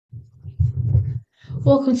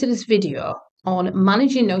Welcome to this video on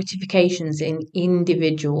managing notifications in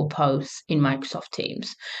individual posts in Microsoft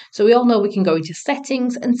Teams. So we all know we can go into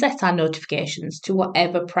settings and set our notifications to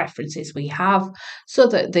whatever preferences we have so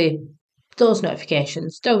that those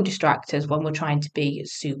notifications don't distract us when we're trying to be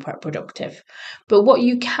super productive. But what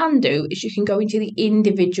you can do is you can go into the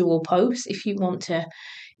individual posts if you want to,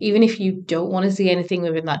 even if you don't want to see anything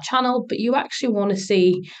within that channel, but you actually want to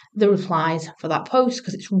see the replies for that post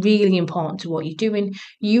because it's really important to what you're doing.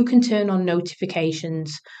 You can turn on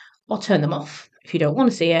notifications or turn them off if you don't want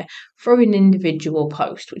to see it for an individual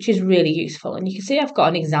post, which is really useful. And you can see I've got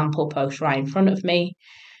an example post right in front of me,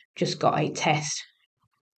 just got a test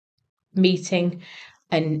meeting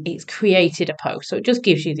and it's created a post. So it just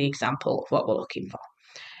gives you the example of what we're looking for.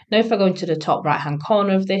 Now, if I go into the top right hand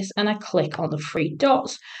corner of this and I click on the three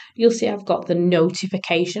dots, you'll see I've got the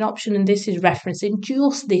notification option, and this is referencing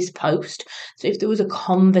just this post. So if there was a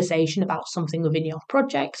conversation about something within your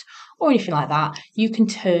project or anything like that, you can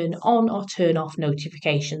turn on or turn off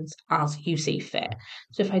notifications as you see fit.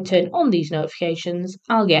 So if I turn on these notifications,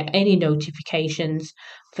 I'll get any notifications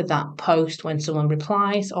for that post when someone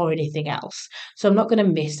replies or anything else. So I'm not going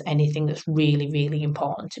to miss anything that's really, really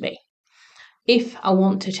important to me. If I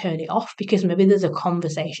want to turn it off because maybe there's a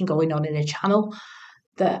conversation going on in a channel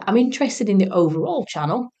that I'm interested in the overall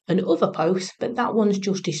channel and other posts, but that one's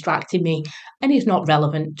just distracting me and is not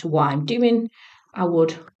relevant to what I'm doing, I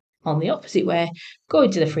would, on the opposite way, go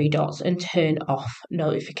into the three dots and turn off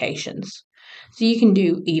notifications. So you can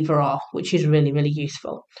do either or, which is really, really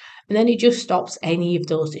useful. And then it just stops any of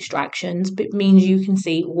those distractions, but means you can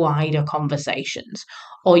see wider conversations,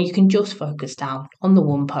 or you can just focus down on the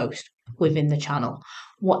one post within the channel.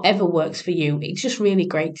 Whatever works for you. It's just really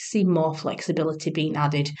great to see more flexibility being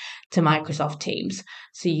added to Microsoft Teams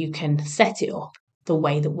so you can set it up the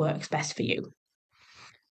way that works best for you.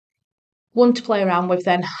 One to play around with,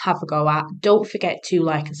 then have a go at. Don't forget to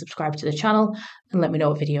like and subscribe to the channel and let me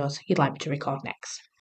know what videos you'd like me to record next.